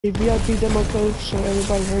a VIP demo code, so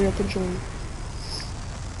everybody hurry up and join.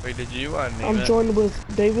 Wait, did you name it? I'm joined with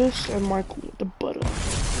Davis and Michael, the butter.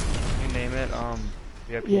 You name it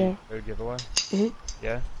VIP code giveaway?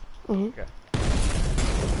 Yeah? Okay.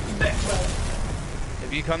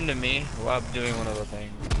 If you come to me, well, I'm doing one of the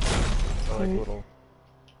things. So, like little.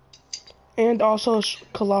 And also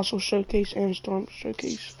Colossal Showcase and Storm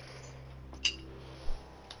Showcase.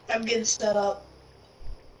 I'm getting set up.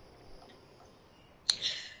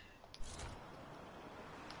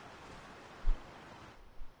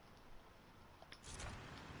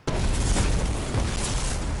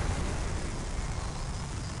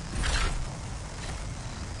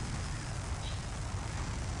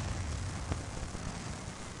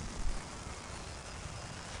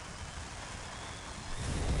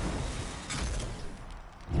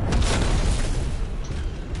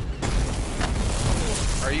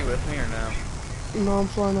 Are you with me or no? No, I'm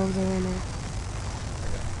flying over there right now.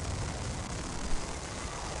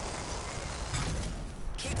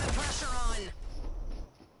 Keep the pressure on.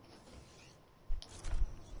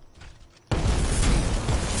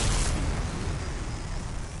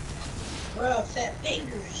 Bro, fat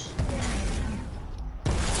fingers.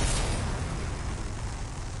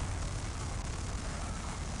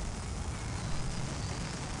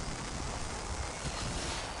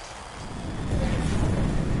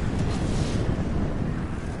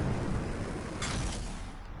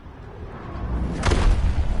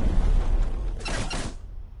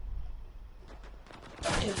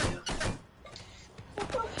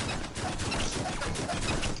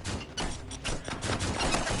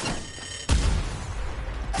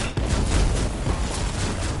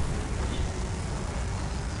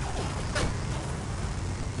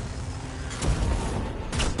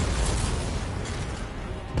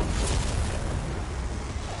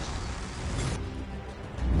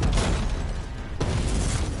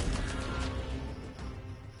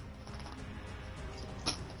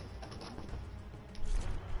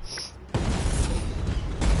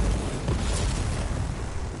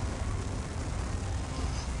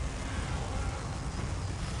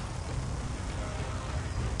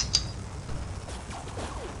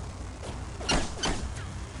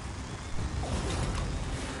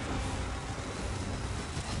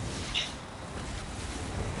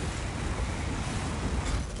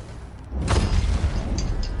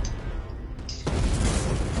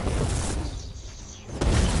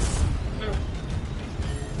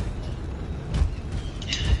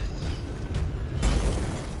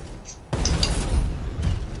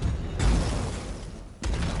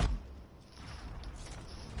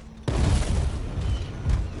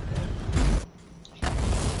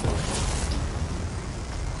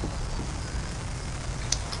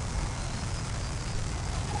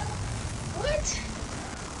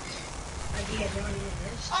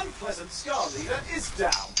 Unpleasant Scar Leader is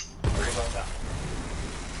down. Very well done.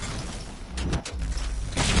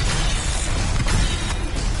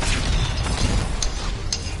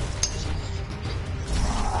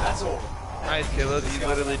 That's all. Nice, Caleb. You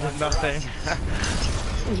literally did nothing.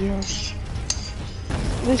 Yeah.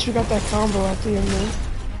 At least we got that combo at the end there.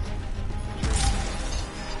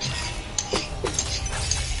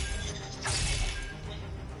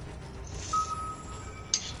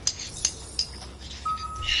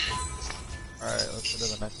 Alright, let's go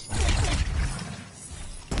to the next one.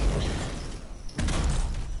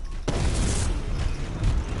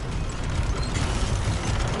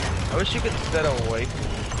 I wish you could set away from me.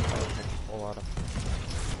 That would make a whole lot of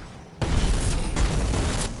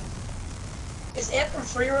Is Anthem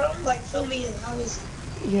free roam? Like, fill me in. How is it?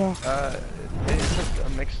 Yeah. It's like a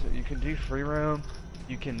mix. You can do free roam.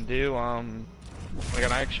 You can do like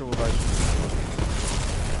an actual like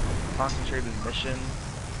concentrated mission.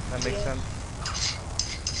 That makes sense.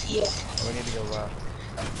 Yeah. Oh, we need to go left.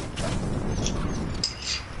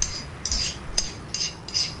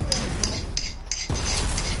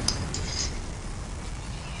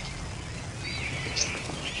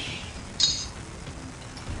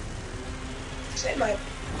 Say my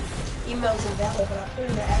email's invalid, but I put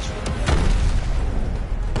in the actual email.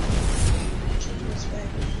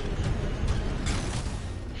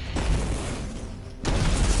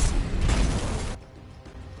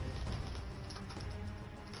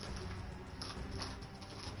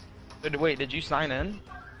 Wait, did you sign in?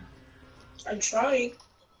 I'm trying.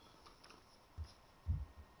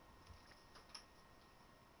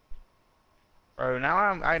 Bro,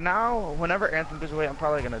 now whenever Anthem goes away, I'm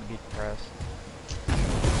probably gonna be depressed.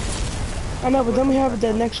 I know, but then we have it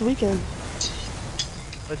that next weekend.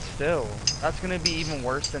 But still, that's gonna be even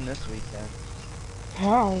worse than this weekend.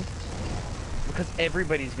 How? Because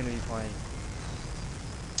everybody's gonna be playing.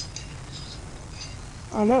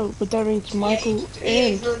 I know, but that means Michael Yeah,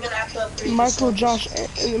 he's and really gonna have to upgrade Michael, his Josh,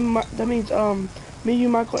 servers. that means me, you,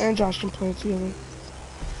 Michael, and Josh can play together.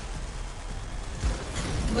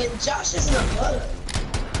 But Josh isn't a bug.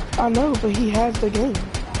 I know, but he has the game.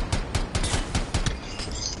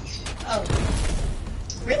 Oh,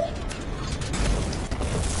 really?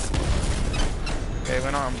 Okay,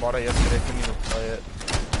 went on and bought it yesterday, couldn't even play it.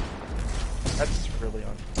 That's really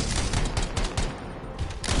unfair.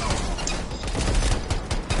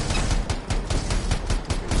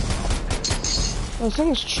 This thing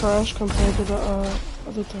is trash compared to the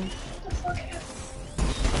other thing. What the fuck happened?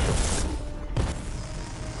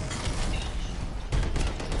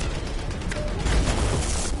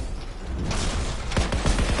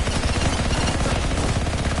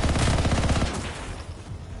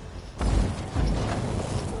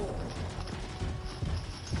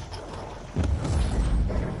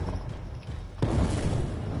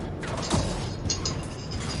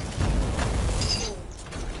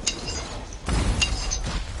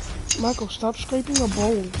 Michael, stop scraping the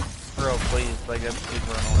bowl. Bro, please, like, that's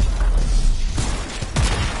super annoying.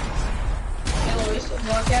 Hello, is it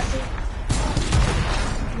broadcasting?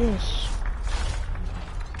 Yes.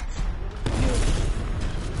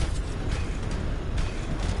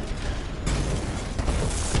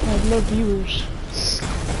 I have no viewers.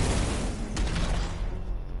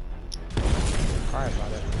 Alright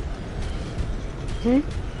about it.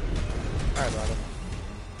 Alright about it.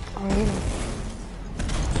 I am.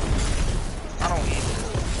 I don't need it.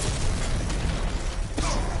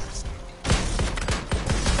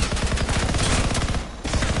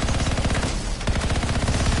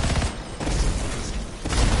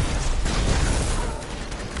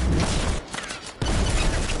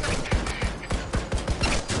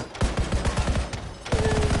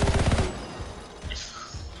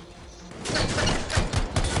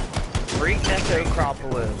 Freak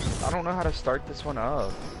Necropolis. I don't know how to start this one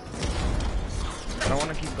up. I don't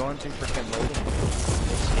want to keep going through freaking loading.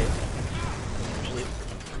 Usually,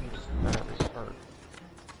 I have to start.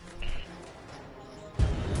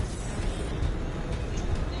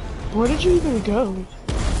 Where did you even go?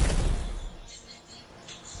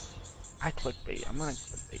 I clickbait. I'm not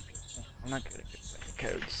clickbait people. I'm not good at clickbait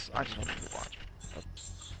codes. I just want to watch.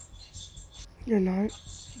 You're not.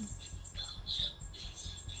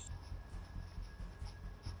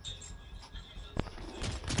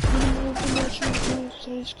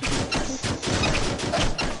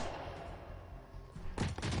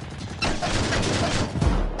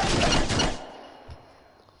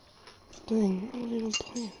 Dang, I wasn't even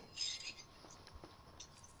playing.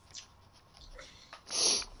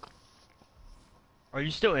 Are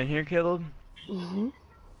you still in here, Caleb? Mm-hmm.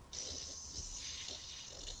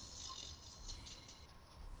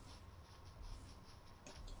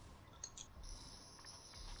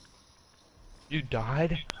 You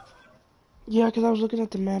died? Yeah, because I was looking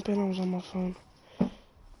at the map and I was on my phone.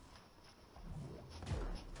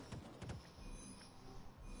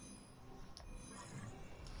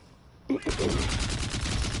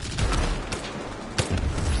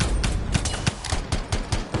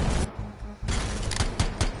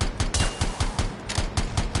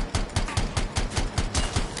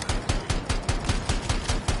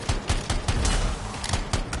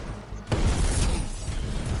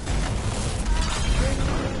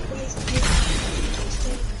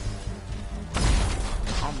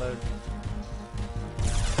 Combo.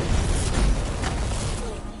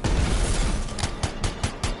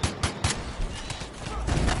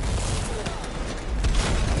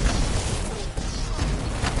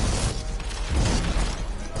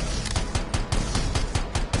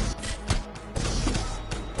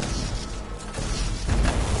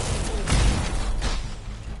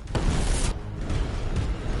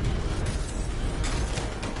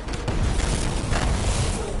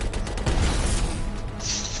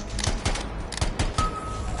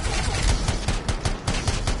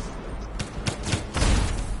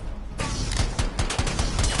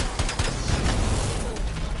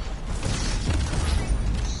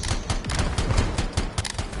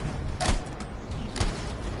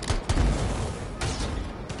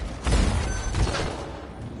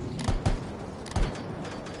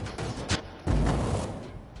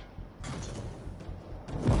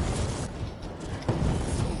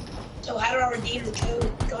 So how do I redeem the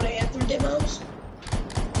code? Go to Anthem demos?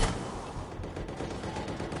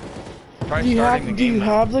 Try Do you starting the have, do game you now.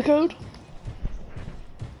 have the code?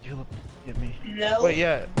 You look at me. No. Wait,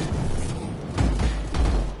 yeah.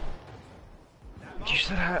 You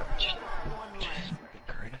said how? Jesus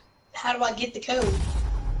Christ. How do I get the code?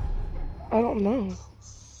 I don't know.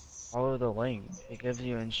 Follow the link. It gives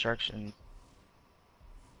you instructions.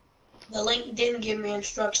 The link didn't give me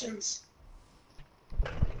instructions.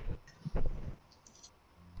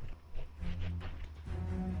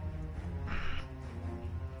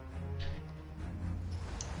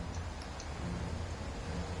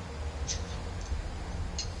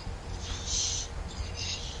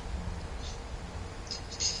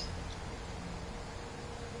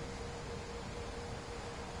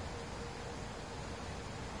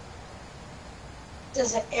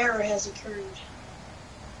 Says an error has occurred.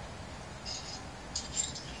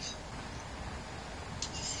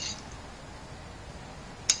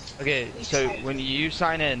 Okay, so when you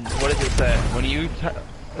sign in, what does it say? When you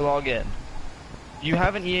log in, you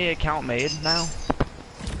have an EA account made now?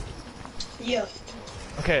 Yeah.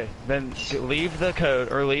 Okay, then leave the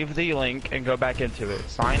code or leave the link and go back into it.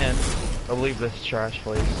 Sign in. I'll leave this trash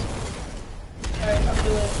place. Alright, I'll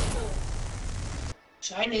do it.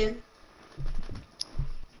 Sign in.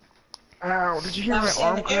 Ow, did you hear Now my saying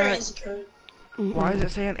arm an error crack? has occurred. Why does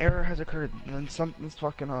it say an error has occurred? Then something's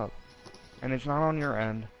fucking up. And it's not on your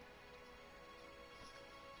end.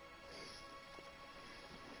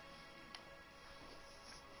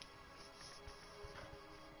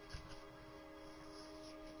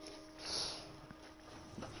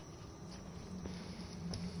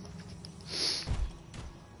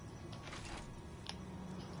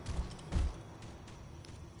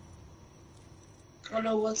 I don't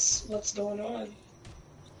know what's going on.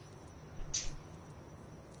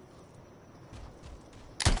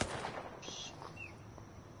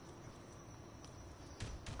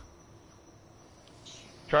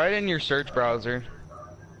 Try it in your search browser.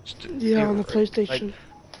 Just Yeah, do- on the PlayStation. Like,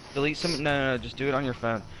 delete some. No, just do it on your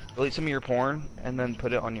phone. Delete some of your porn and then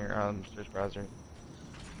put it on your search browser.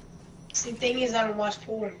 See, the thing is, I don't watch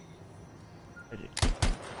porn. I do.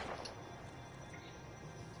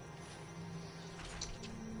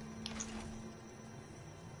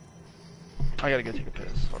 I gotta go take a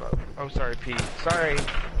piss. Hold up. Oh, sorry, Pete. Sorry.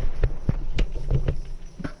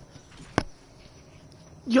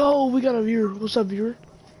 Yo, we got a viewer. What's up, viewer?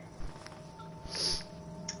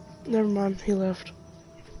 Never mind, he left.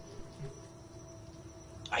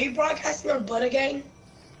 Are you broadcasting on Butt again?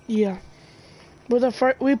 Yeah. We're the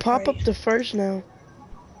first. We pop up Right. the first now.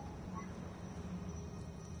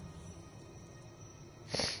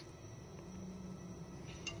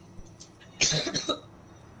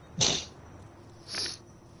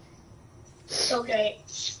 Okay.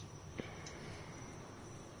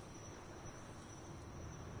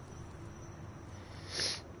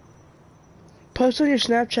 Post on your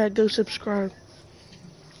Snapchat. Go subscribe.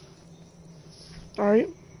 All right.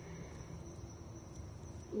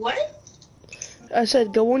 What? I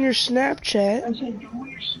said go on your Snapchat.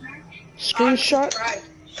 Screenshot.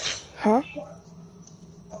 Huh?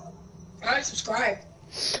 I subscribe.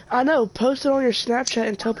 I know. Post it on your Snapchat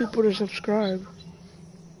and tell people to subscribe.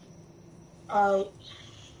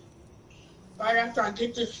 Right after I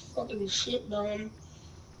get this fucking shit done.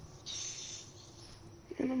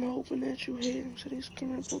 And I'm hoping that you hate him. Said he's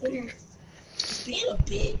coming fucking. Being a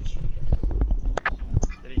bitch.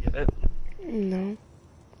 Did he get it? No.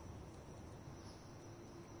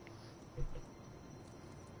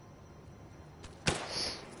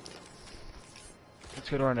 Let's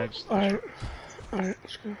go to our next. Alright. Alright,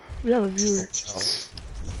 let's go. We have a viewer.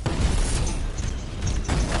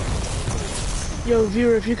 Yo,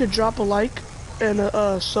 viewer, if you could drop a like and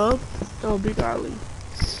a sub, that would be godly.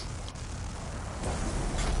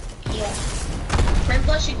 Yeah. And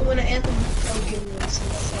plus you can win an Anthem giveaway, so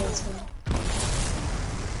that's how it's going.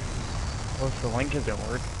 Well, if the link isn't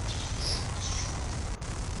working.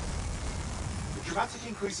 The dramatic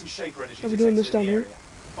increase in shaper energy Are we doing this detected in down the here? area.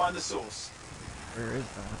 Find the source. Where is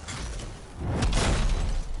that?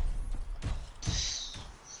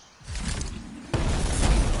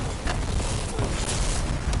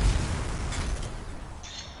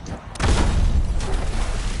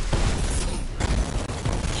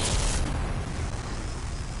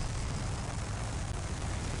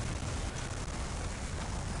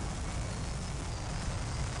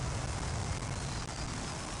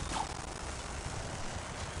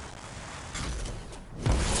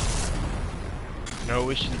 No,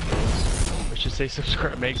 we should say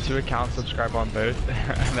subscribe, make 2 accounts, subscribe on both,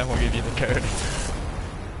 and then we'll give you the code.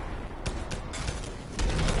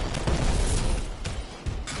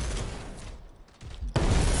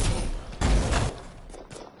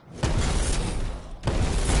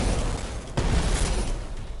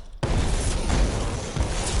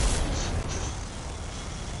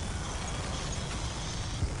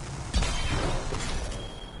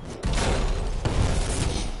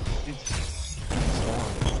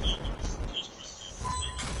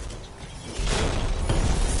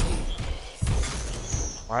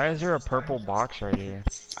 Why is there a purple box right here?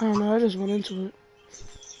 I don't know, I just went into it.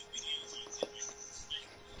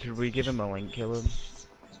 Should we give him a link, Caleb?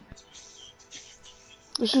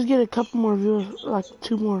 Let's just get a couple more viewers, like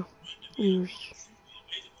 2 more viewers.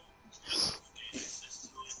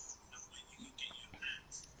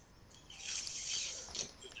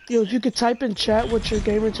 Yo, if you could type in chat what your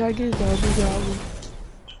gamer tag is, that would be good.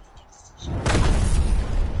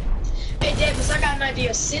 Hey Davis, I got an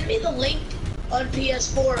idea. Send me the link on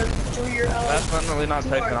PS4 through your That's definitely not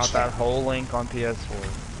through our typing out chat. that whole link on PS4.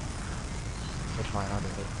 That's fine, I'll do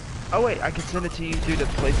it. Oh wait, I can send it to you through the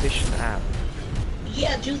PlayStation app.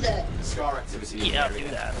 Yeah, do that. Scar activity in the Yeah, area. do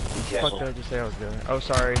that. Be What careful. did I just say I was doing? Oh,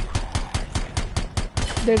 sorry.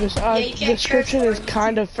 Davis, Yeah, you can't description is transfer.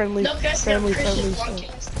 kind of friendly, No, that's not family Christian friendly,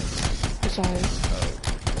 so podcast. it's alright.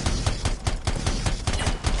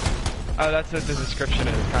 Oh, that's what the description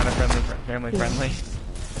is. Kind of family friendly.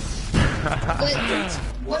 But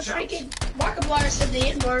what freaking Markiplier said the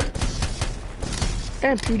N-word.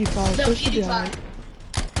 And PewDiePie, No, so it should be PewDiePie. alright.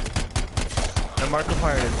 The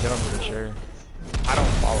Markiplier is good, I'm pretty sure. I don't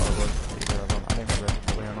follow either of them. I think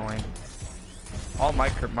they're really annoying. All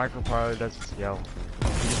Markiplier does is yell.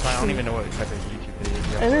 I don't even know what type of YouTube video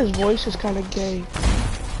he And his voice is kind of gay.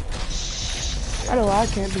 I know I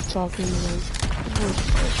can't be talking like. His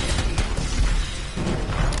voice is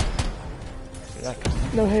Yeah.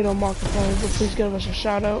 no hate on Markiplier, but please give us a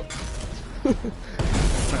shout out.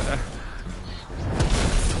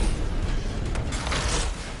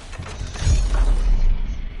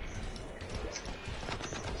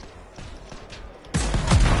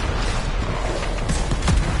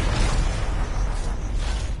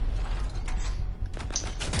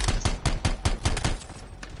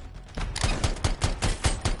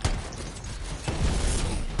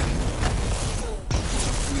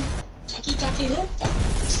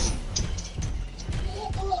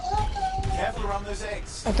 Careful around those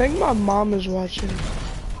eggs. I think my mom is watching.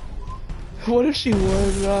 What if she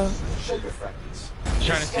was, Shaper fragments.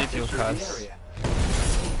 Trying to see if you'll Scattered cuss. through the area.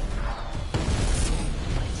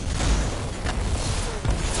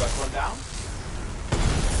 First one down.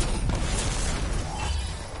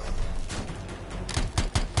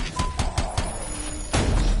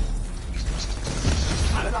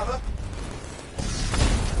 And another.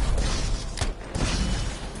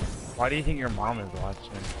 Why do you think your mom is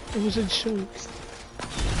watching? it was a joke.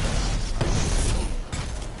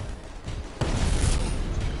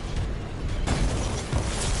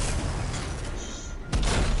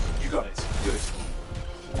 You got it. Good.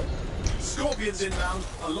 Scorpions inbound.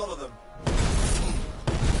 A lot of them.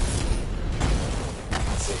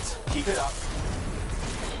 That's it. Keep it up.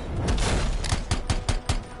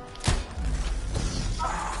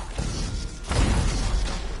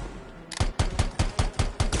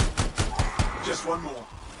 Just one more.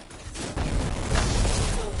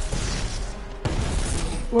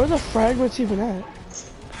 Where are the fragments even at?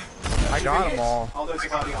 I got them all. All those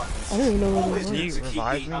party items. I don't even know where Always they good You to keep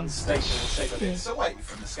revive the them? unstable shape of Yeah. it away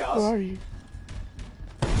from the Where scars. are you?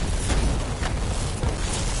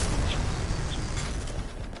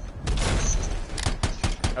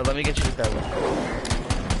 Oh, let me get you with that one.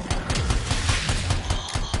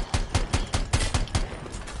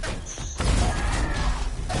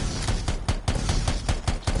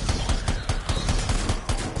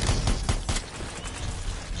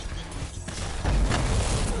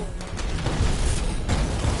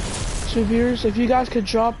 So viewers, if you guys could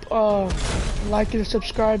drop like and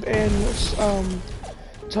subscribe and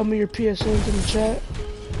tell me your PSNs in the chat.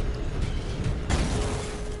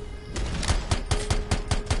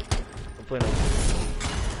 Hopefully not.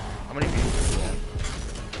 How many views do we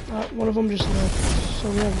have? One of them just left, so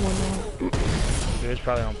we have one now. It was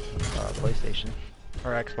probably on PlayStation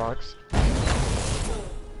or Xbox.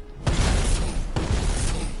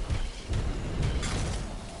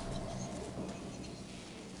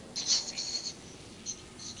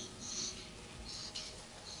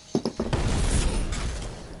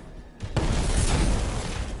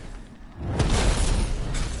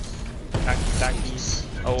 Taki.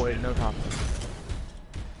 Oh wait, no top.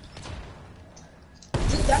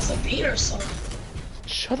 Dude, that's a beater song.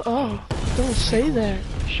 Shut up! Don't say that.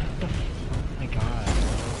 Shut the f- oh my god.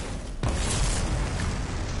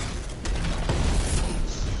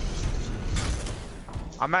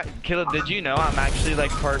 Caleb, did you know I'm actually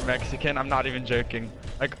like part Mexican? I'm not even joking.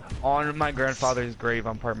 Like on my grandfather's grave,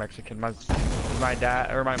 I'm part Mexican. My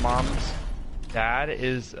dad or my mom's dad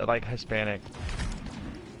is like Hispanic.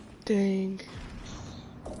 Dang.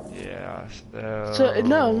 Yeah. So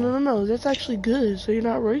no. That's actually good. So you're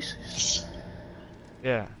not racist.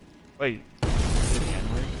 Yeah. Wait. Is it the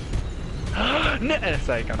N-word? No, it's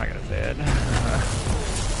like, I'm not gonna say it.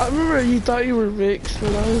 I remember you thought you were Vix, but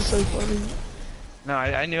that was so funny. No,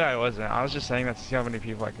 I knew I wasn't. I was just saying that to see how many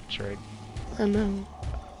people I could trick. I know.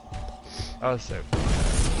 That was so funny.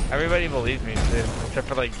 Everybody believed me too, except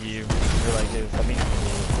for like you. You're like, dude, let me.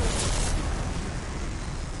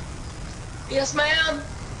 Yes, ma'am.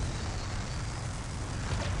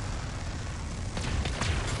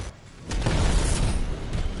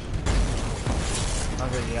 I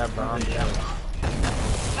was like, yeah, bro. Yeah.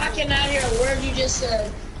 I cannot hear a word you just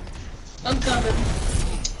said. I'm coming.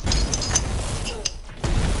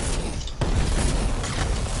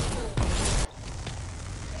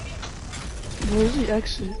 Where's the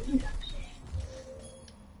exit?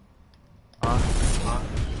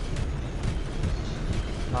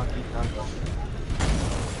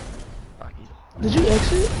 Did you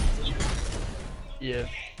exit? Yeah.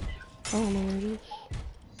 I don't know where it is.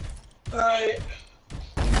 Alright.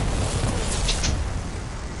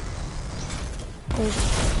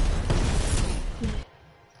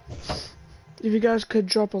 If you guys could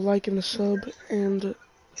drop a like and a sub and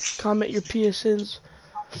comment your PSNs.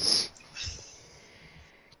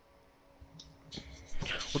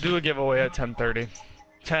 We'll do a giveaway at 10:30.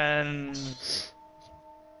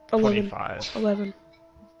 10:25. 11.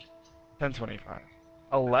 10:25.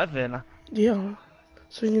 11? Yeah.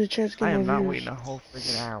 So you need a chance to get I more am not viewers. waiting a whole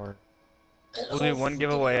freaking hour. We'll do one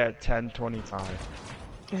giveaway at 10:25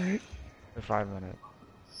 Alright. for 5 minutes.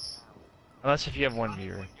 Unless if you have one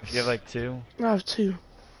viewer. If you have like two. I have 2.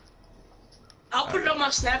 I'll put it on my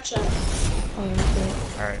Snapchat. Alright.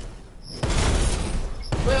 Alright.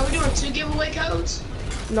 Wait, are we doing 2 giveaway codes?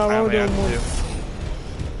 No, I we're only only doing have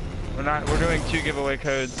one. two. We're doing 2 giveaway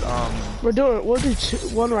codes. We'll do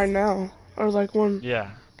 1 right now. Or like 1 Yeah.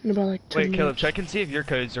 in about like 10 Wait, minutes. Caleb, check and see if your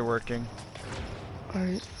codes are working.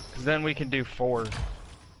 Alright. Cause then we can do 4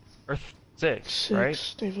 or 6, 6,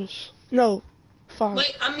 right? Davis. No, 5.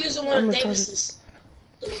 Wait, I'm using one I'm of retarded. Davis's.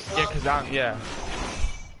 Yeah, cause yeah.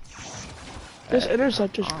 This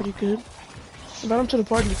interceptor's pretty good. Invite him to the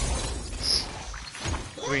party.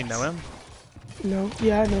 Do we know him? No.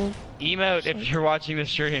 Yeah, I know him. Emote if you're watching the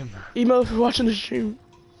stream. Emo if you're watching the stream.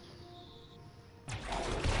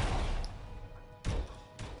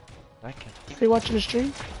 Okay. Are you watching the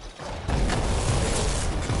stream?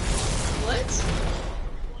 What?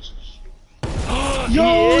 Yo,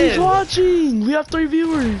 He he's is! watching! We have 3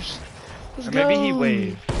 viewers. Let's Or go. maybe he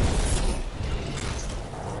waved.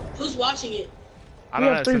 Who's watching it? I We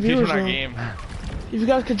don't have know, 3 some people in viewers our now. game. If you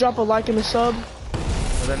guys could drop a like and a sub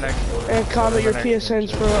For the next one. and comment your For the next one, PSNs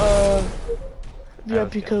sure. for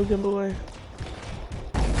let's VIP go. code giveaway.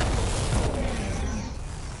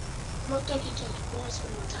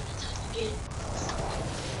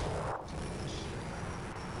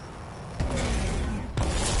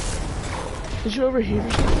 Did you overhear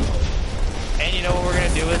something? And you know what we're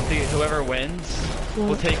gonna do with whoever wins? What?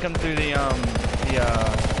 We'll take them through the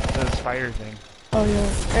spider thing. Oh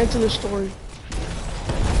yeah, and to the story.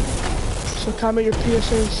 So comment your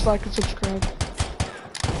PSNs, like and subscribe.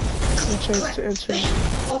 No chance to enter.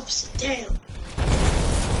 Upside down.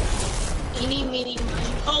 Eeny, meeny,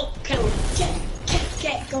 miny. Oh, Caleb.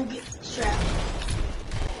 Cat, go get the strap.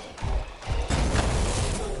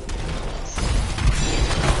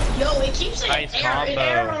 Yo, it keeps saying Nice error. It combo.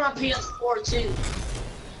 errored on my PS4 too.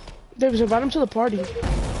 Davis, invite him to the party.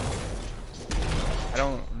 I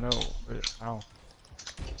don't know. Oh.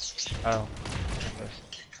 Oh.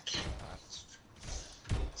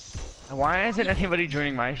 Why isn't anybody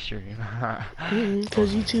joining my stream?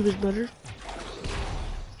 Because YouTube is better.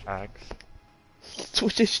 Facts.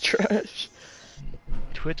 Twitch is trash.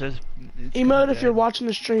 Twitch is. Emote if you're watching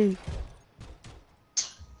the stream.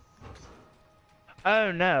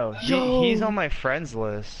 Oh no, Yo. he's on my friends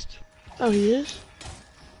list. Oh, he is?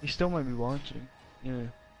 He still might be watching. Yeah.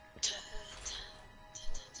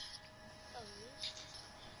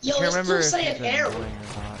 Yo, I can't it's remember still if saying he's error. annoying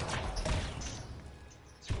or not.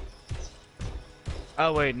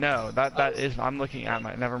 Oh wait, no, that is. I'm looking at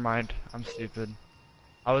my. Never mind. I'm stupid.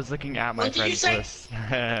 I was looking at my What did you friends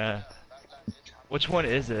say? list. Which one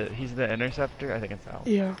is it? He's the interceptor. I think it's that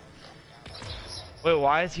one. Yeah. Wait,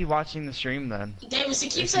 why is he watching the stream then? Davis,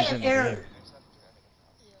 it keeps If he's saying in the error. game.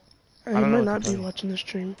 And I he don't know might what not to be play. watching the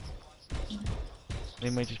stream. They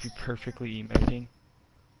might just be perfectly emoting.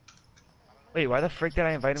 Wait, why the frick did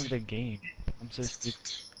I invite him to the game? I'm so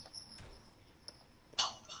stupid.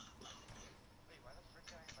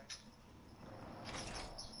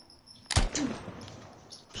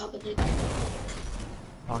 Papa did.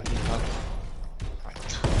 Hockey puck.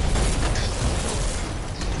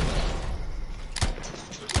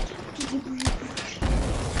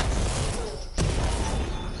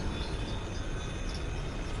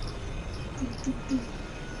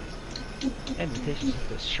 Invitation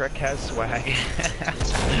to Shrek has swag.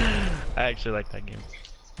 I actually like that game.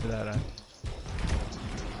 That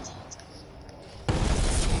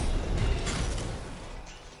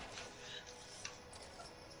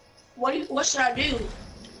What should I do?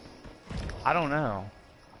 I don't know.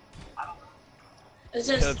 It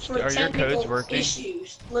says Codes, for are your technical codes working?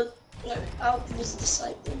 issues. Look, I'll just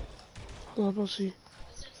decide them. Hold up, I'll see.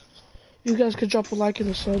 You guys could drop a like and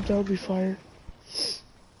a sub, that would be fire.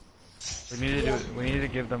 We need to do. We need to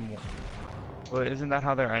give them. Well, isn't that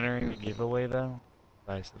how they're entering the giveaway though?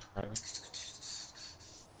 By subscribing.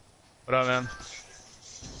 What up, man?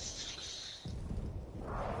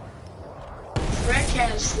 Shrek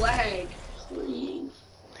has swag.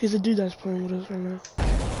 He's a dude that's playing with us right now.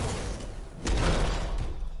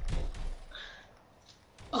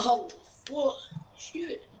 Oh, what?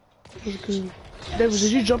 Shit. That's good. David,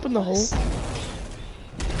 did you jump in the hole?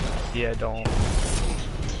 Yeah, don't.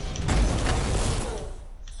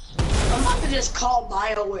 I'm about to just call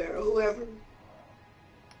BioWare or whoever.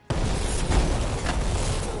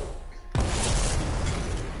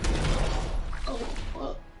 Oh,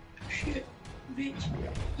 fuck. Shit. Bitch.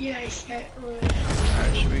 Yeah, shit.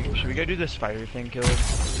 Alright, should we go do the spider thing, killer?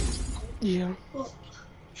 Yeah. Oh,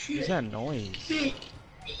 shit. What's that noise? Shit.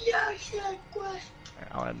 Yeah, shit. What? Alright,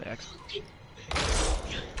 I'll end the X.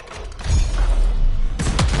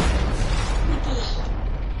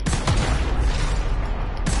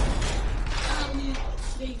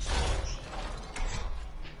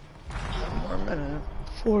 One more minute.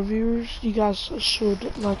 4 viewers. You guys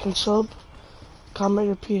should like and sub. Comment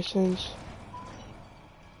your PSNs.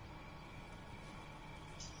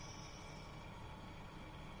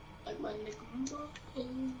 Like my nigga.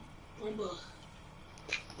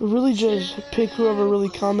 We really just pick whoever really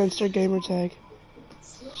comments their gamer tag.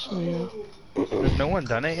 So yeah. Has no one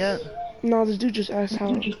done it yet? No, this dude just asked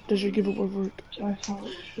how does your giveaway work.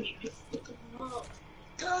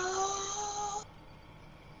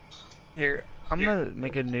 Here, I'm gonna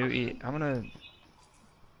make a new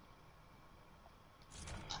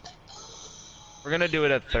We're gonna do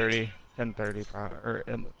it at 10:30 probably, or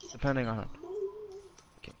depending on.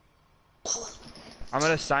 Okay. I'm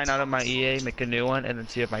gonna sign out of my EA, make a new one, and then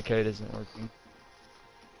see if my code isn't working.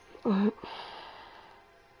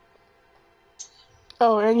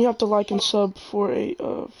 Oh, and you have to like and sub for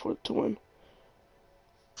to win.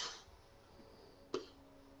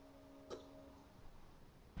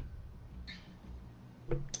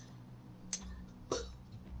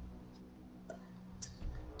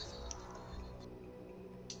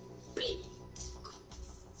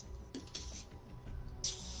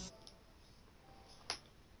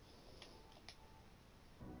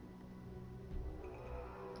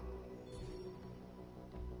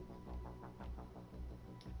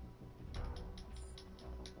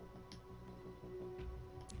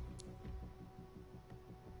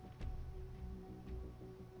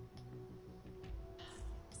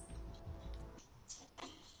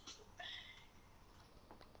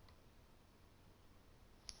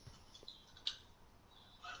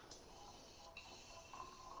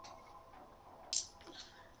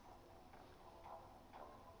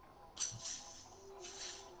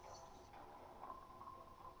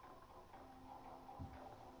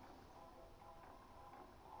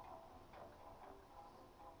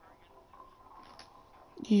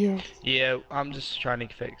 Yeah. Yeah, I'm just trying to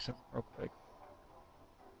fix it real quick.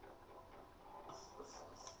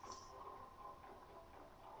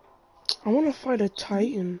 I want to fight a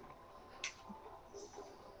Titan.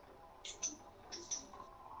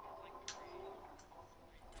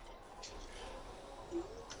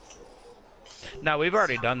 Now we've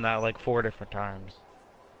already done that like 4 different times.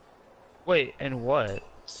 Wait, and what?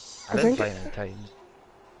 I didn't fight any Titans.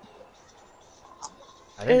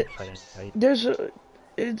 I didn't fight any Titans. There's a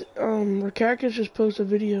Rakakis just posted a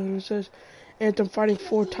video and it says Anthem fighting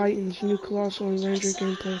 4 Titans, new Colossal and Ranger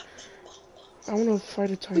gameplay. I wanna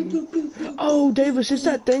fight a Titan. Oh, Davis, it's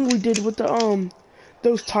that thing we did with the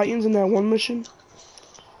those Titans in that one mission.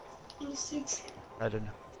 I didn't.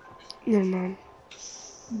 Never mind.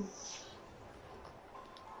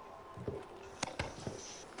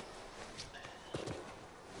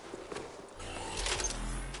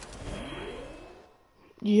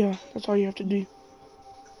 Yeah, that's all you have to do.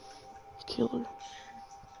 Kill her.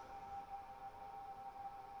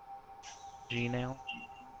 G now.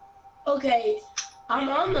 Okay, I'm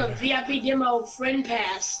on the VIP demo friend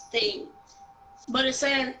pass thing, but it's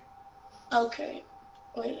saying, okay,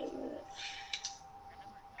 wait a minute.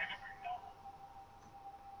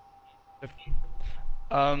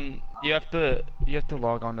 You have to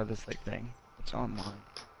log on to this like thing. It's online.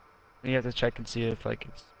 You have to check and see if like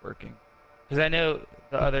it's working. Because I know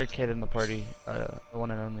the other kid in the party, the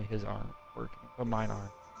one and only, his aren't working, but mine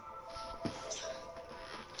are.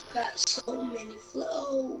 Got so many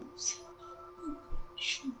flows.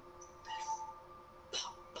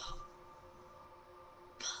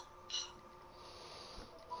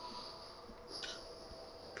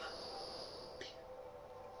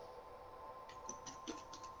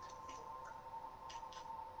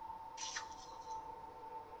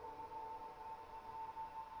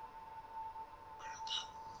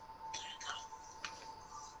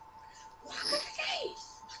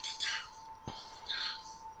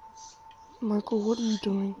 Michael, what are you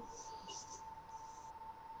doing?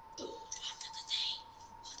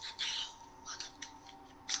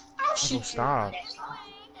 I'll Michael, shoot you. stop.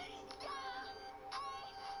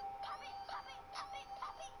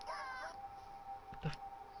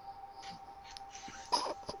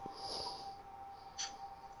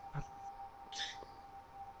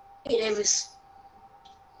 Hey, Davis.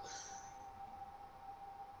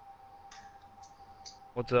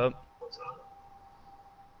 What's up?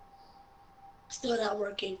 Still not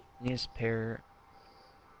working. Yes, pair.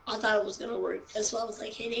 I thought it was gonna work. That's why I was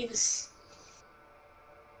like, hey, Davis.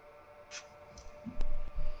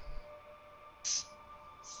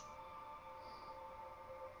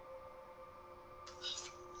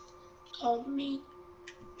 Call me.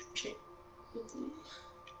 Okay.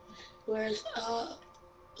 Where's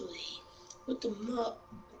with the mug?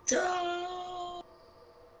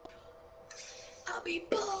 I'll be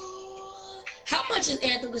bored. How much is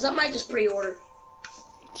Anthem? Because I might just pre-order.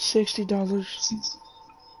 $60.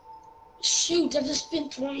 Shoot, I just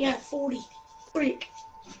spent 20 at 40. Freak.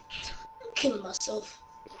 I'm killing myself.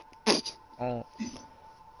 Oh.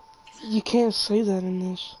 You can't say that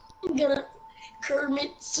in this. I'm gonna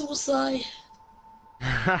commit suicide.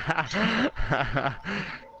 I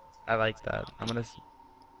like that. I'm gonna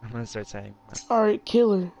start saying that. Alright,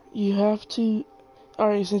 Killer, you have to...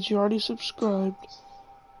 Alright, since you already subscribed,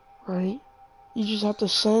 right? You just have to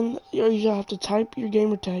send, or you just have to type your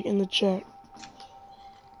gamer tag in the chat.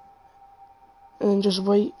 And then just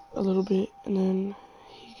wait a little bit, and then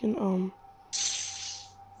he can,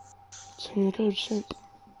 send the code sent.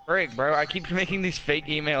 Frick, bro, I keep making these fake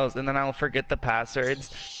emails and then I'll forget the passwords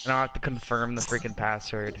and I'll have to confirm the freaking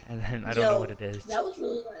password and then I don't know what it is. That was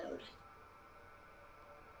really loud.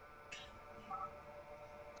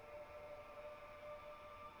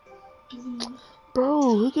 Bro,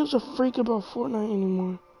 who gives a freak about Fortnite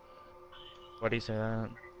anymore? Why do you say that?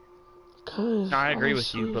 Cause No, I agree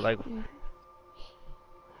with you, honestly, but like,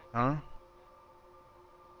 huh?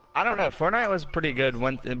 I don't know. Fortnite was pretty good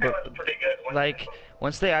when, but like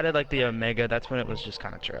once they added like the Omega, that's when it was just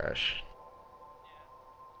kind of trash.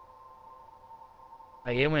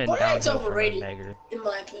 Like it went Fortnite's downhill from overrated, Omega. in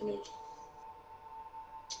my opinion.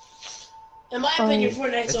 In my opinion, Fortnite's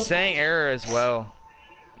It's overrated. saying error as well.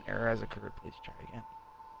 Error has occurred. Please try again.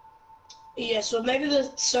 Yeah, so maybe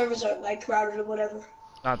the servers are like crowded or whatever.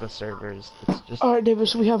 Not the servers. It's just. Alright,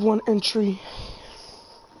 Davis, we have one entry.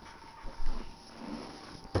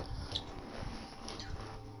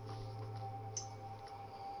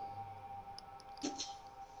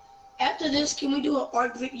 After this, can we do an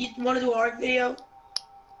art video? You want to do an art video?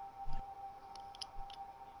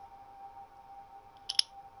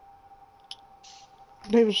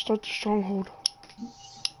 Davis, start the stronghold.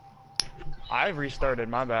 I've restarted.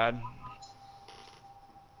 My bad.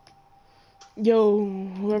 Yo,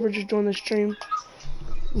 whoever just joined the stream,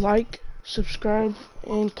 like, subscribe,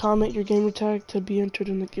 and comment your gamer tag to be entered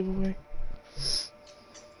in the giveaway.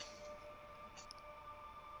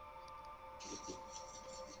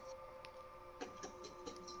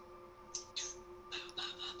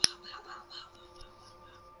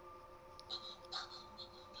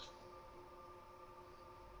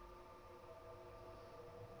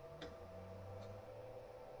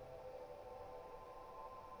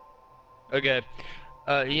 Okay.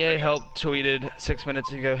 EA Help tweeted 6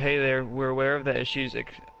 minutes ago, hey there, we're aware of the issues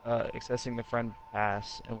accessing the friend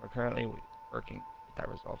pass, and we're currently working to get that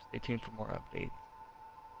resolved. Stay tuned for more updates.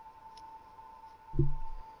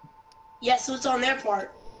 Yeah, so it's on their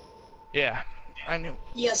part. Yeah, I knew.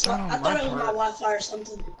 Yeah, so Oh, I my thought it was my part. Wi-Fi or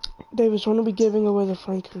something. Davis, when are we giving away the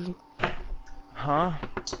friend code? Huh?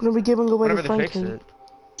 When are we giving away Whenever the they friend fix code?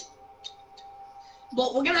 it.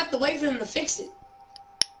 But we're gonna have to wait for them to fix it.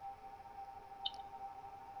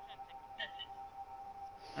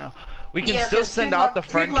 No. We can Yeah, still 'cause send people out the are-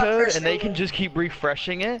 friend people are code, and they personal. can just keep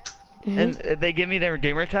refreshing it. Mhm. And they give me their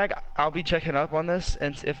gamer tag. I'll be checking up on this,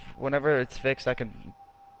 and if whenever it's fixed, I can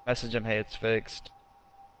message them, hey, it's fixed.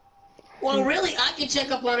 Well, really, I can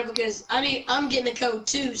check up on it because I mean I'm getting a code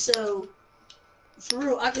too. So for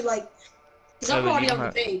real, I could like, cause No, I'm but you already don't on the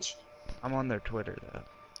have. page. I'm on their Twitter though.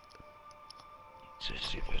 So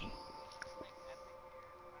stupid.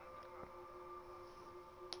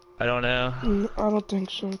 I don't know. I don't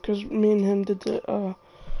think so, cause me and him did the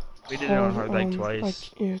We did it on hard like like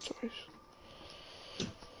twice. yeah, twice.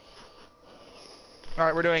 All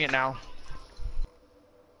right, we're doing it now.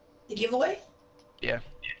 The giveaway. Yeah.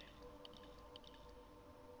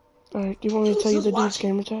 All right, do you want me to tell you Who's the dude's watching?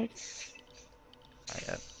 gamer tag? Not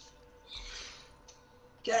yet.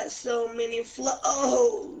 Got so many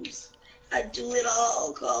flows. I do it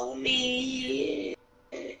all. Call me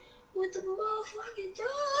with the motherfucking dog.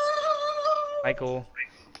 Michael.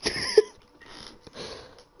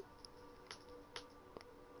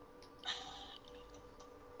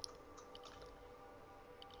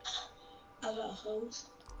 I got hoes.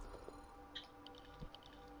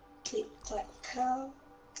 Click clack cow.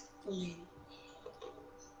 You.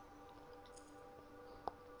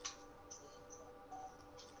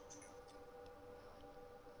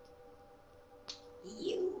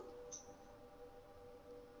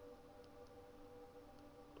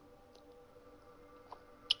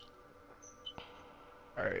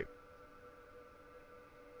 All right.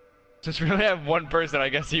 Since we only have one person, I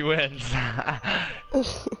guess he wins.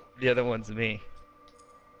 The other one's me.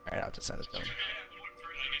 All right, I'll just send it to him.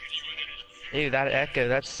 Ew, that echo,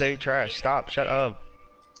 that's so trash. Stop, shut up.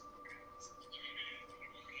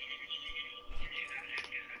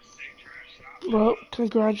 Well,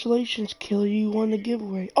 congratulations, Killer. You won the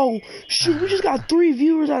giveaway. Oh, shoot, we just got 3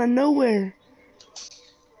 viewers out of nowhere.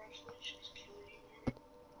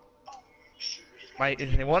 One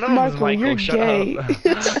of them is Michael, you're shut gay. up.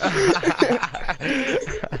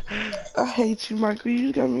 I hate you, Michael. You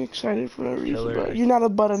just got me excited for no reason, Killer. bro. You're not a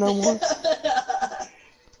butter no more.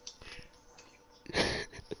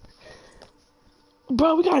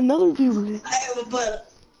 Bro, we got another viewer. I have a butter.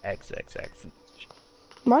 XXX.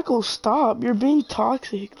 Michael, stop. You're being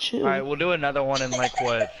toxic. Chill. Alright, we'll do another one in like,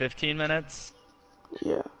 what, 15 minutes?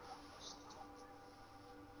 Yeah.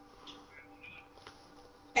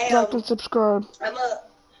 Hey, Like and subscribe I'm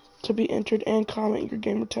to be entered and comment your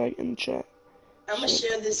gamer tag in the chat. gonna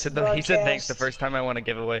share this He said thanks the broadcast. first time I won a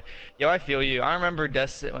giveaway. Yo, I feel you. I remember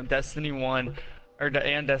when Destiny 1,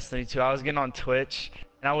 and Destiny 2, I was getting on Twitch,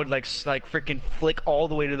 and I would like freaking flick all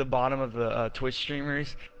the way to the bottom of the Twitch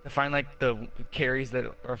streamers to find like the carries that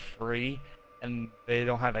are free, and they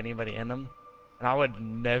don't have anybody in them. And I would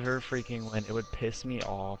never freaking win. It would piss me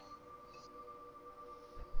off.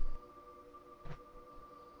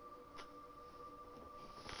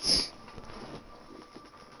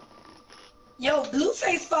 Yo,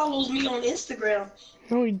 Blueface follows me on Instagram.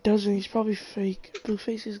 No, he doesn't. He's probably fake.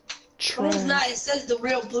 Blueface is No, trash. it's not. It says the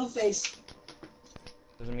real Blueface.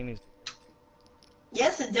 Doesn't mean he's.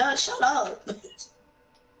 Yes, it does. Shut up.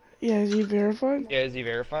 Yeah, is he verified? Yeah, is he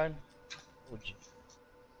verified? Oh, gee.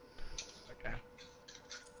 Okay.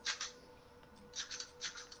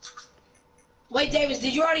 Wait, Davis,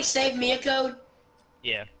 did you already save me a code?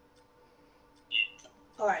 Yeah.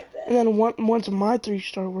 Alright, And bet. then once my 3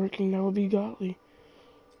 start working, that would be godly.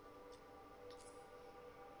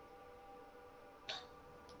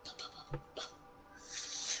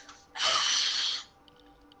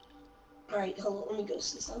 Alright, hold on. Let me go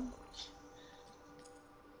see something.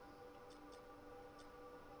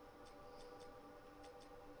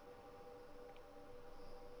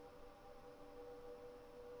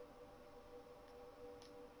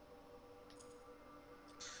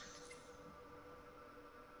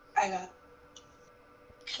 I got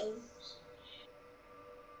codes.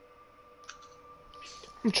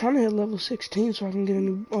 I'm trying to hit level 16 so I can get a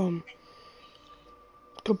new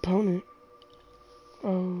component.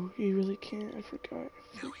 Oh, you really can't. I forgot.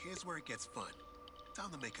 Now here's where it gets fun.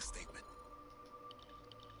 Time to make a statement.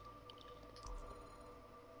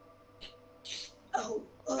 Oh,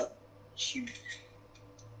 shoot.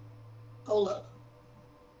 Hold up.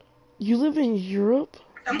 You live in Europe?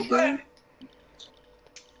 I'm good. I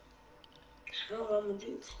don't know what I'm gonna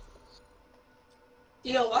do.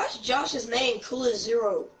 Yo, why's Josh's name cool as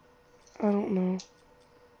zero? I don't know.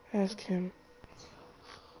 Ask him.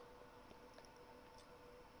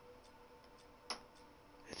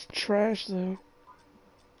 It's trash though.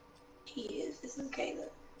 He is. It's okay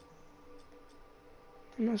though.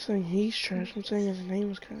 I'm not saying he's trash. I'm saying his name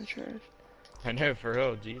was kind of trash. I know, for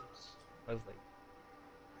real, geez. I was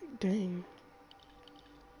like, Dang.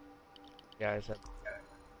 guys,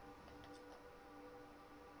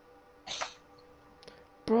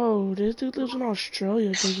 Bro, this dude lives in Australia,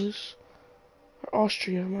 does this? Or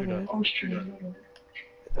Austria, my Who bad.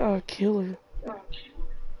 does? Killer.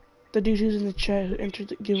 The dude who's in the chat who entered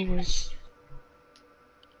the giveaway.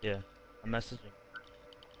 Yeah, I'm messaging.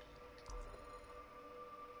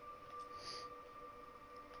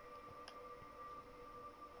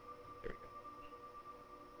 There we go.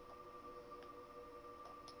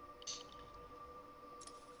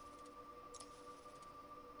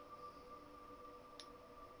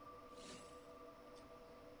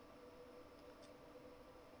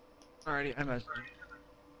 Alrighty, I'm messaging.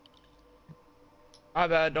 My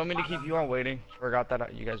bad, don't mean to keep you on waiting. Forgot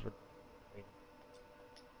that you guys were waiting.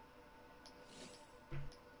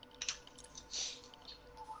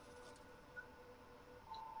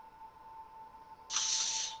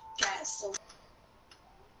 So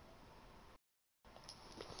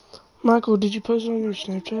Michael, did you post it on your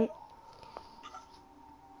Snapchat?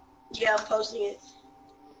 yeah, I'm posting it.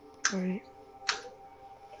 Alright.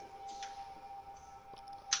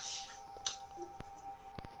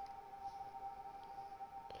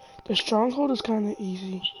 The stronghold is kind of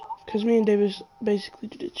easy. Because me and Davis basically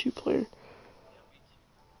did a 2-player.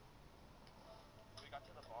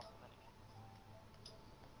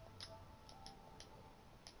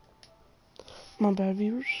 My bad,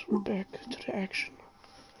 viewers. We're back to the action.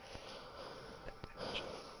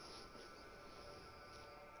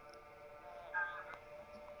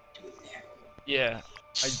 Yeah,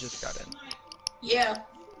 I just got in. Yeah.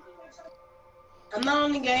 I'm not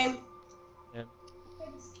on the game. Yeah.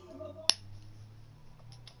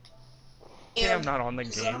 Yeah. I'm not on the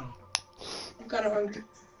game. I'm kind of hungry.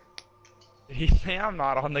 Did he say I'm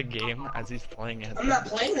not on the game as he's playing it? I'm not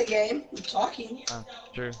playing the game. I'm talking.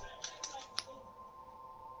 True.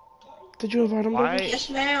 Did you invite him, Why? Davis? Yes,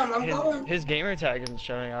 ma'am. I'm going. His gamer tag isn't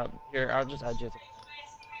showing up. Here, I'll just add you.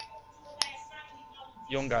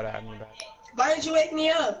 You don't gotta add me back. Why didn't you wake me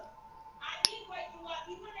up?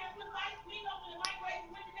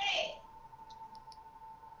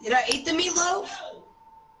 Did I eat the meatloaf?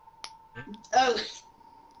 Oh.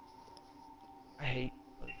 I hate.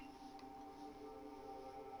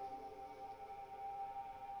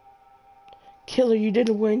 Killer, you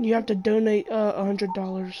didn't win. You have to donate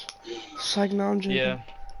 $100. It's like, no, I'm joking. Yeah.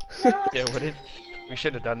 Yeah, what did? We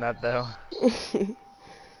should have done that though.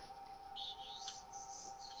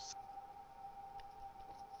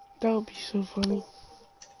 That would be so funny.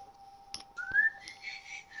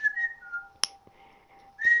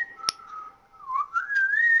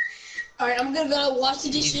 Alright, I'm gonna go wash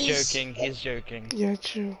the dishes. He's joking. He's joking. Yeah,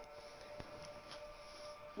 true.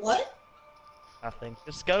 What? Nothing.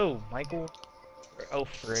 Just go, Michael. Oh,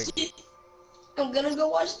 frick. I'm gonna go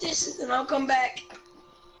wash dishes and I'll come back.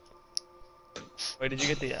 Wait, did you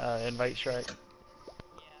get the invite strike?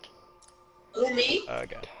 Who, me?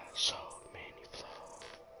 Okay. So many flow.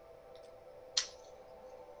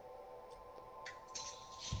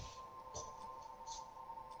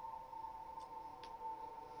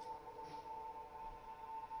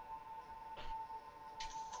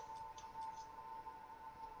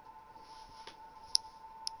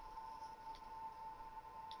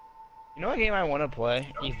 You know what game I want to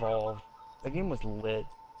play? Evolve. That game was lit.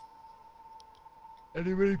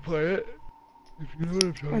 Anybody play it? If you know what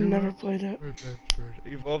I'm talking I never played it.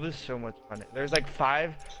 Evolve is so much fun. There's like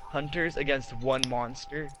 5 hunters against 1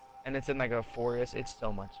 monster, and it's in like a forest. It's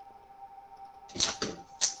so much.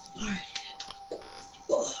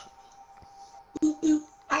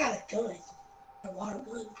 I got a gun. A water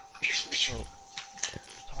gun. Oh.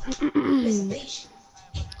 It's a bitch.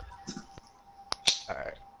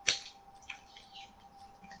 Alright.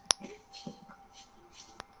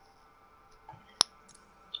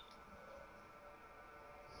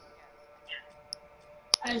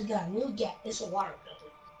 I just got a new gap. It's a water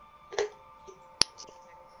gun.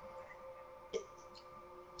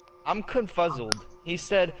 I'm confuzzled. He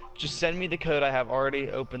said, just send me the code. I have already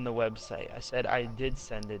opened the website. I said I did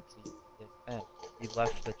send it to you. And he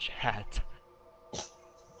left the chat.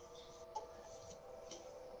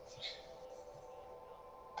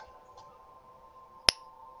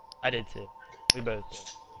 I did too. We both did.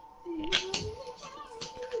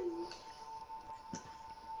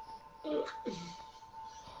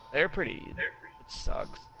 They're pretty easy. It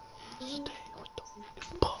sucks.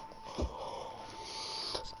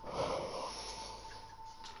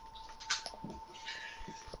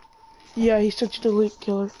 Yeah, he sent you the link,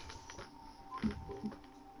 Killer.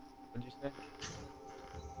 What'd you say?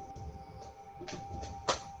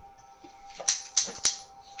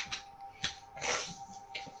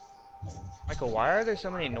 Michael, why are there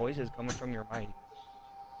so many noises coming from your mic?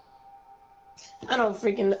 I don't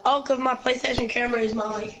freaking. Oh, because my PlayStation camera is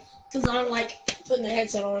my mic. Because I don't like putting the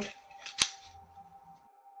headset on.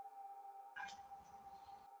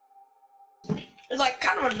 It like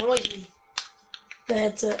kind of annoys me. The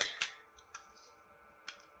headset.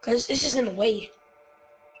 Cause it's just in the way.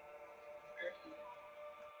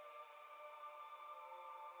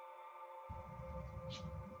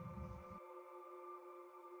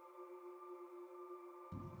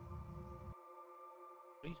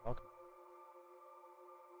 What are you talking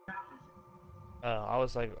about? I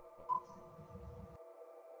was like,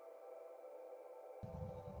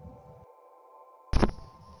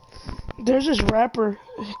 There's this rapper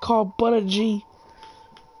called Butta G.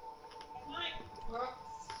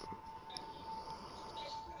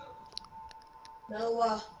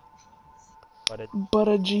 No, but it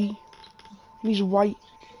Butta G. He's white,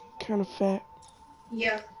 kind of fat.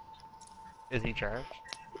 yeah. is he trash?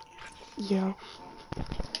 Yeah.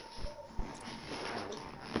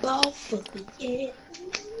 Ball fucking yeah.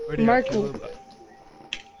 What do you have to Michael, do about?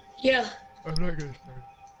 Yeah. I'm not gonna start.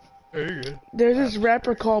 Very good. there's this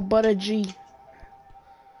rapper called Butta G.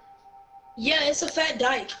 Yeah, it's a fat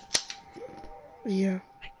dyke. Yeah.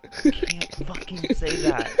 Can't fucking say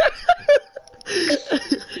that.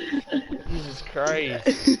 Jesus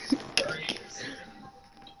Christ.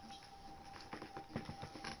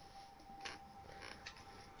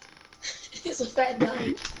 It's a fat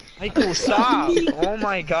dyke. Michael, stop! Oh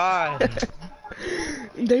my god.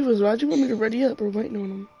 Davis, why'd you want me to ready up? We're waiting on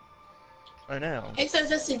him. I know. It says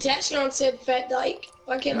this attachment said fat dyke.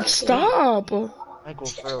 Why can't I say it? Stop! Michael,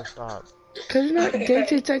 for real, stop. Cause you're not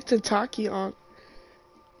dating to Takion.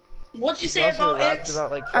 What you You say also about rapped X?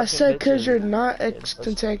 about like I fucking said cause bitches. you're not Yeah, ex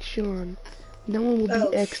Tentacion. No one will be Oh.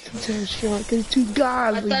 ex Tentacion cause it's too I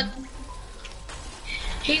godly. thought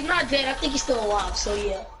he's not dead. I think he's still alive. So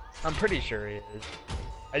yeah. I'm pretty sure he is.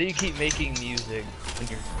 How do you keep making music when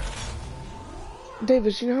you're...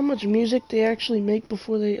 Davis, you know how much music they actually make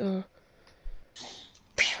before they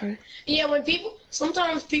try? Yeah, when people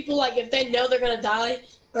sometimes people like if they know they're gonna die,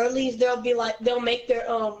 or at least they'll be like they'll make their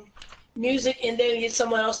music and then get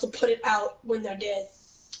someone else to put it out when they're dead.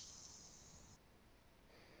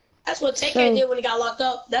 That's what Take So- did when he got locked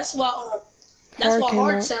up. That's why Hard came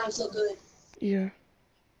Hard out. sounds so good. Yeah.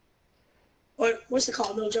 Or what's it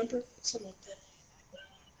called? No Jumper? Something like that.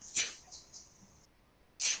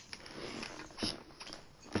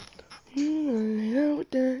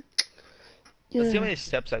 Let's see how Yeah. many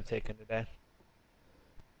steps I've taken today.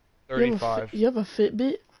 You have, 35. you have a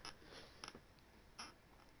Fitbit?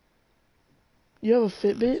 You have a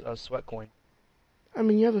Fitbit? A sweat coin. I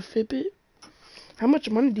mean, you have a Fitbit? How much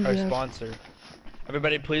money do you Our have? sponsor.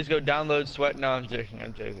 Everybody, please go download Sweat. No, I'm joking.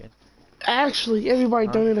 I'm joking. Actually, everybody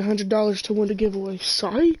Huh? donated $100 to win the giveaway.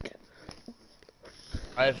 Psych!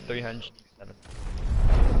 I have 307.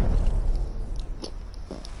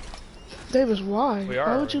 Davis, why? We are,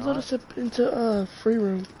 Why are would we you let not? us up into free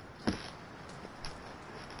room?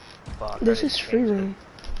 Fuck, This I is didn't free change it. room.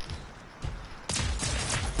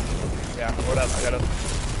 Yeah, hold up. I gotta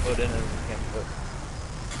put in a can't put.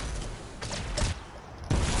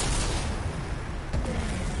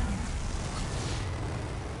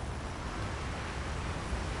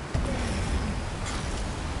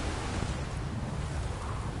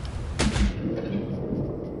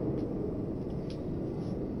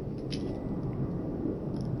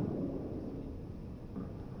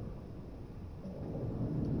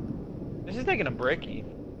 This is taking a brickie.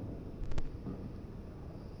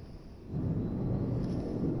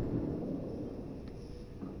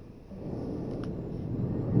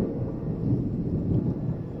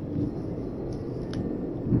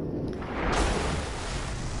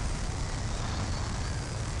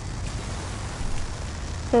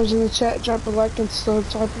 If I was in the chat, drop a like and still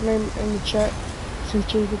type your name in the chat.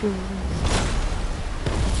 Since you're the giveaway.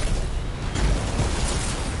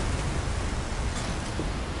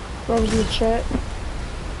 If I was in the chat.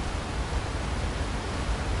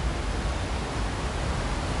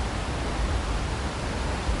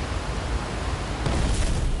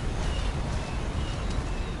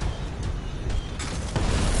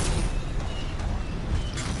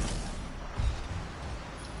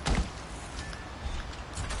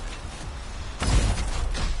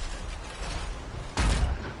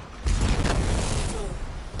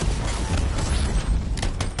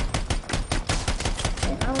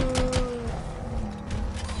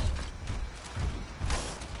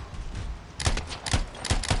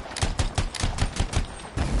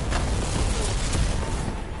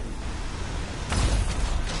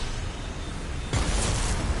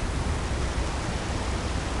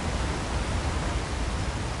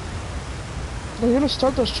 Are you gonna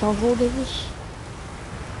start those stronghold, Davis?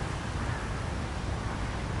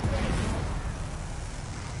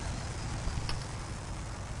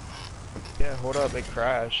 Yeah, hold up. It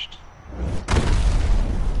crashed.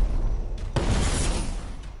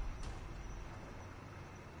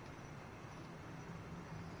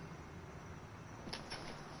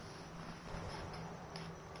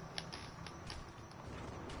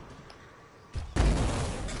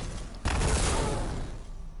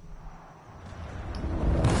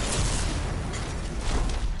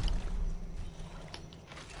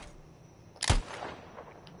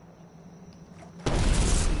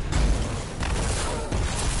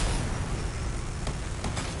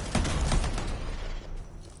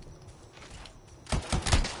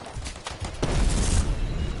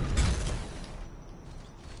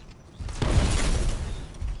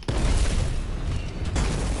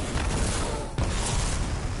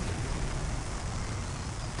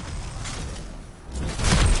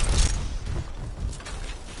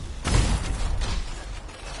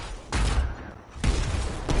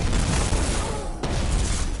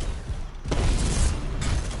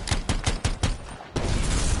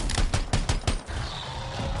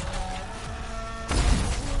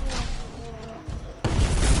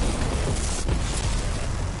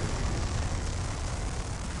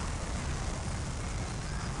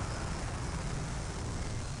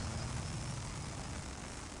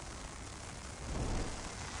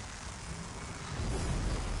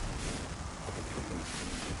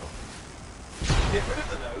 Get rid of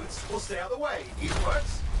the nodes or stay out of the way. Either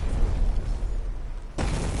works.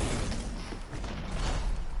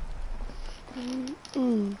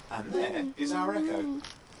 And there is our echo.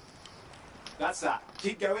 That's that.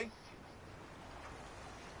 Keep going.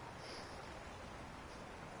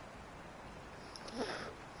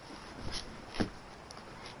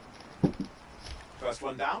 First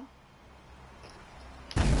one down.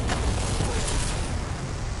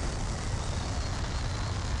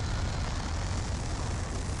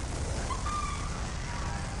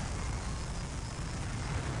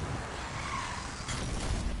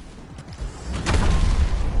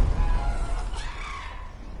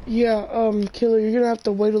 Yeah, Killer, you're gonna have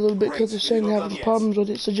to wait a little bit because Great, it's saying you're not having done yet. problems with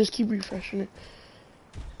it, so just keep refreshing it.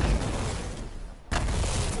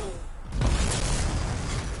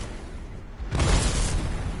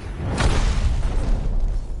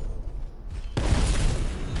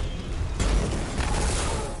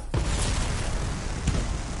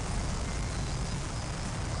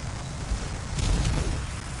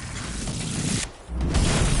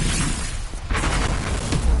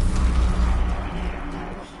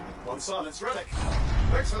 One silence relic.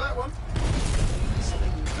 Thanks for that one.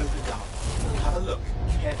 Something opened up. Have a look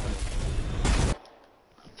carefully.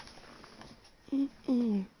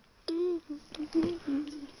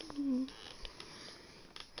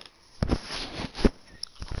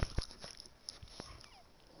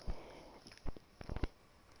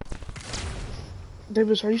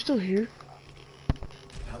 Davis, are you still here?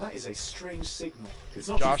 Now that is a strange signal. It's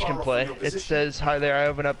not too Josh far can off play. from your It position. says, hi there, I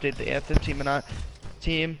have an update. The Anthem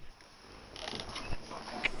team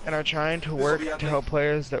and are trying to work to help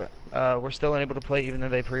players that were still unable to play even though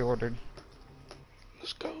they pre-ordered.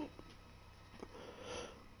 Let's go.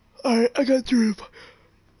 Alright, I got your invite.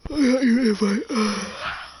 I got your invite.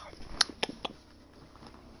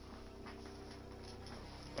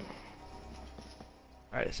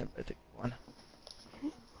 Alright, I think one.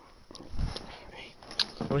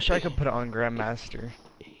 I wish I could put it on Grandmaster.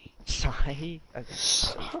 Sigh.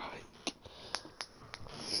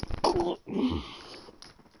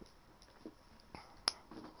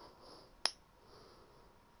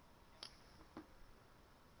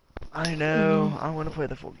 I know. I want to play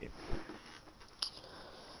the full game.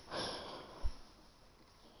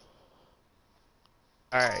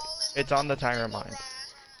 Alright, it's on the timer mind.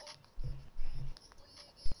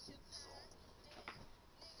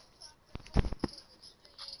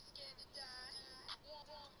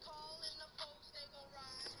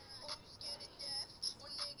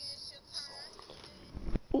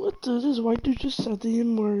 What the? This white dude just said the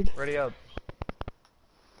N word. Ready up.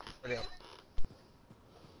 Ready up.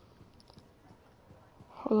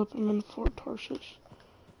 Hold up, I'm in Fort Tarsus.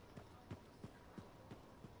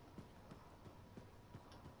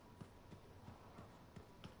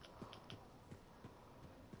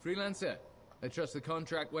 Freelancer, I trust the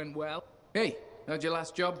contract went well. Hey, how'd your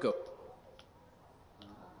last job go?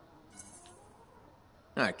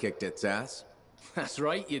 I kicked its ass. That's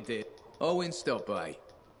right, you did. Owen stopped by.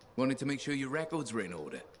 Wanted to make sure your records were in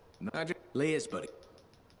order. Layers, buddy.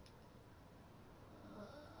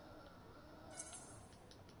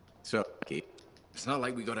 So, Keith, it's not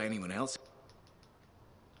like we got anyone else.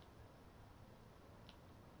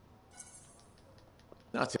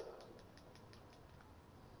 That's it.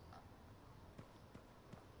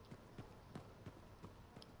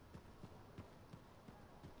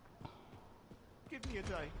 Give me a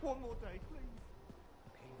day. One more day, please.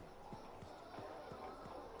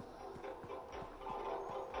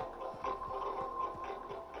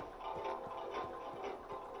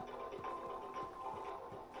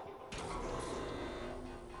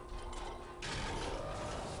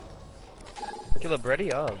 Caleb,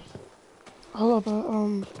 ready up. Hold up,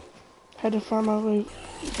 I had to find my way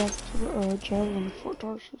back to the javelin in Fort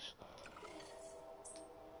Tarsus.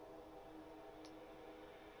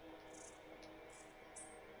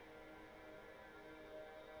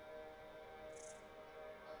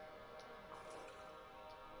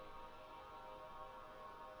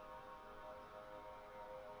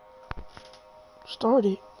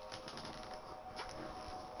 Started.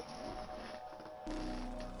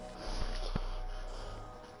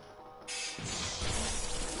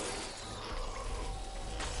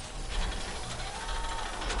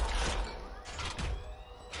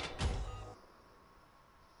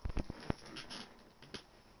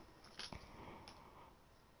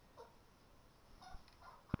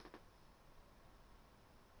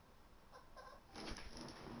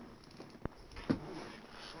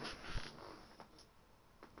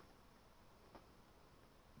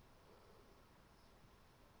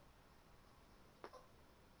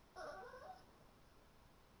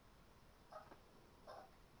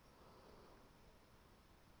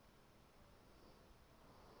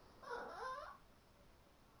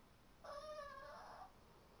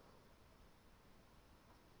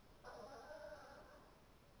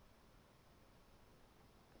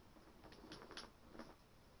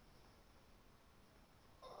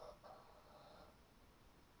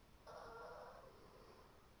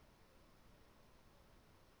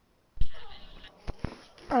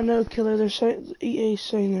 I know, Killer. They're saying EA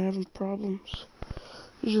saying they're having problems.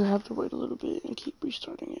 You just have to wait a little bit and keep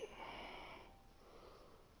restarting it.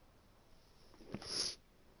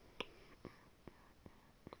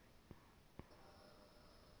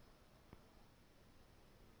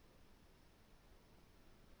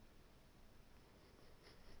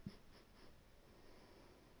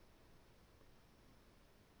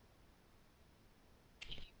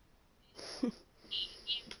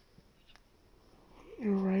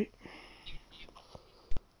 You're right.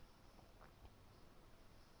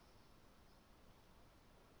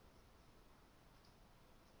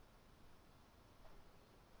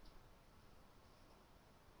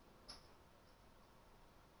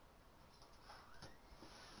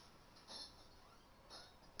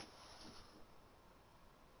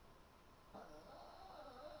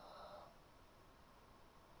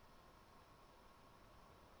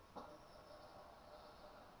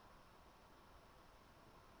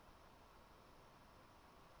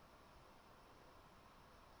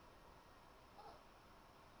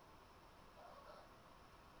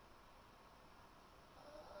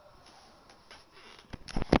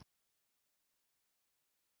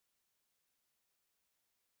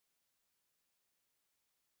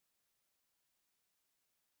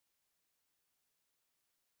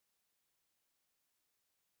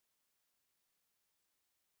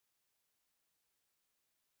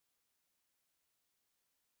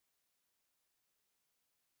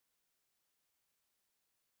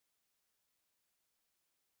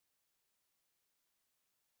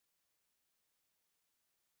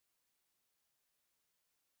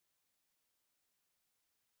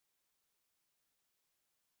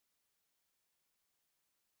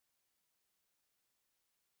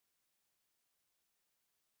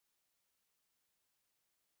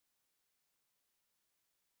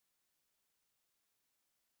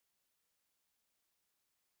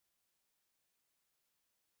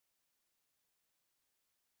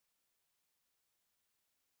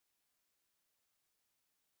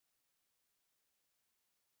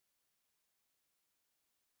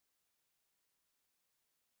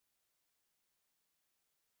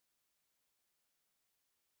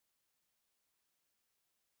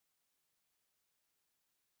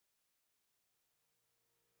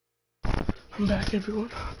 I'm back,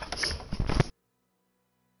 everyone.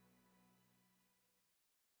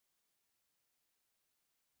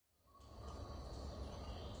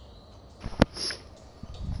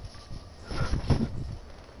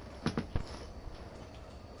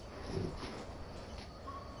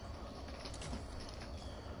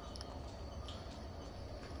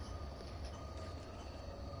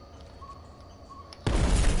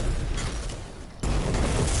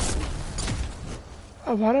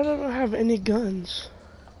 Oh, why did I not have any guns?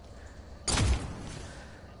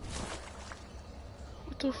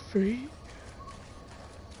 What the freak?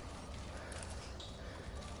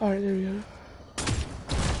 Alright, there we go.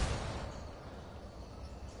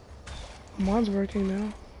 Mine's working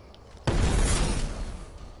now.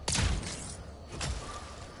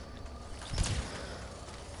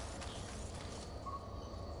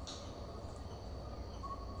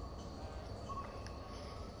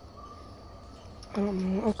 I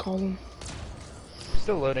don't know. I'll call them.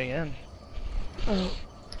 Still loading in. Oh.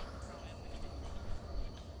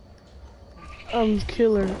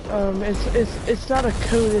 Killer. It's not a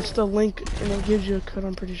code. It's the link, and it gives you a code.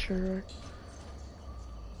 I'm pretty sure, right?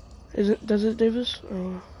 Is it? Does it, Davis? Or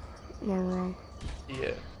am I wrong?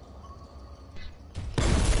 Yeah.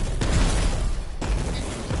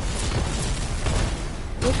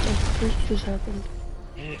 What the freak just happened?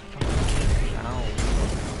 It fucking out.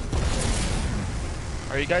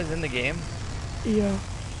 Are you guys in the game? Yeah.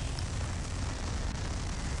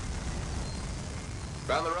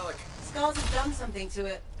 Found the relic. Scars have done something to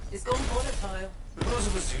it. It's gone volatile. For those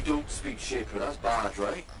of us who don't speak shaper, that's bad,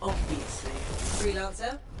 right? Obviously.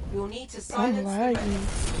 Freelancer, you'll need to I'm silence the lagging.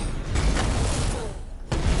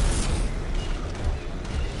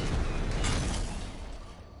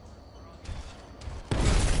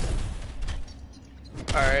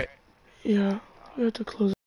 Alright. Yeah. We have to close.